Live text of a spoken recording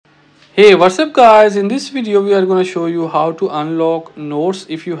Hey, what's up guys? In this video we are going to show you how to unlock notes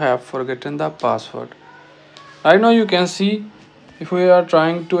if you have forgotten the password. Right now you can see if we are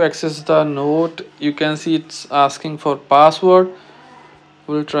trying to access the note, you can see it's asking for password.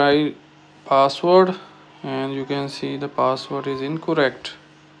 We'll try password and you can see the password is incorrect.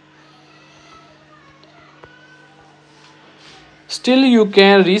 Still you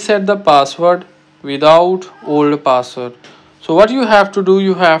can reset the password without old password. So what you have to do,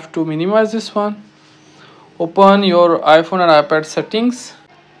 you have to minimize this one. Open your iPhone or iPad settings.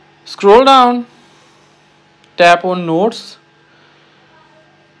 Scroll down, tap on notes,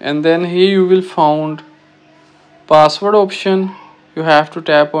 and then here you will find password option. You have to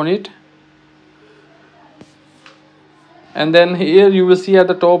tap on it, and then here you will see at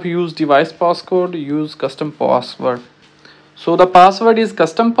the top use device passcode, use custom password. So the password is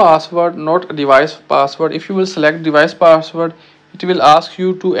custom password, not a device password. If you will select device password, it will ask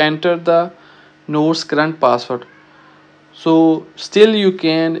you to enter the notes current password. So still you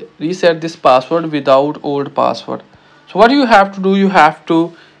can reset this password without old password. So what you have to do, you have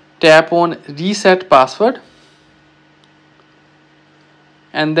to tap on reset password,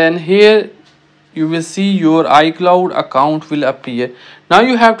 and then here you will see your iCloud account will appear. Now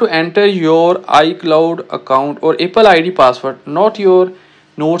you have to enter your iCloud account or Apple ID password, not your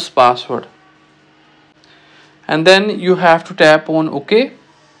notes password, and then you have to tap on OK,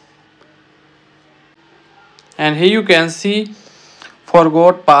 and here you can see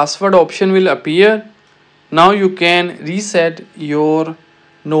forgot password option will appear. Now you can reset your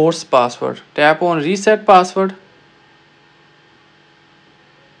notes password. Tap on reset password.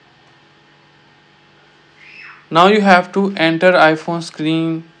 Now you have to enter iPhone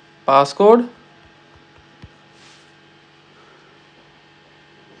screen passcode.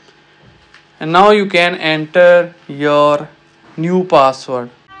 And now you can enter your new password.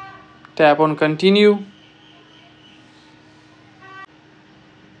 Tap on continue.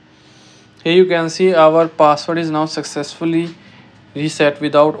 Here you can see our password is now successfully reset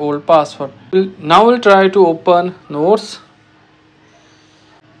without old password. Now we'll try to open notes.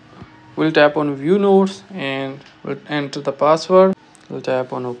 We'll tap on view notes and we'll enter the password. We'll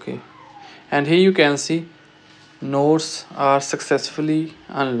tap on OK. And here you can see notes are successfully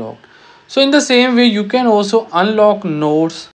unlocked. So in the same way you can also unlock notes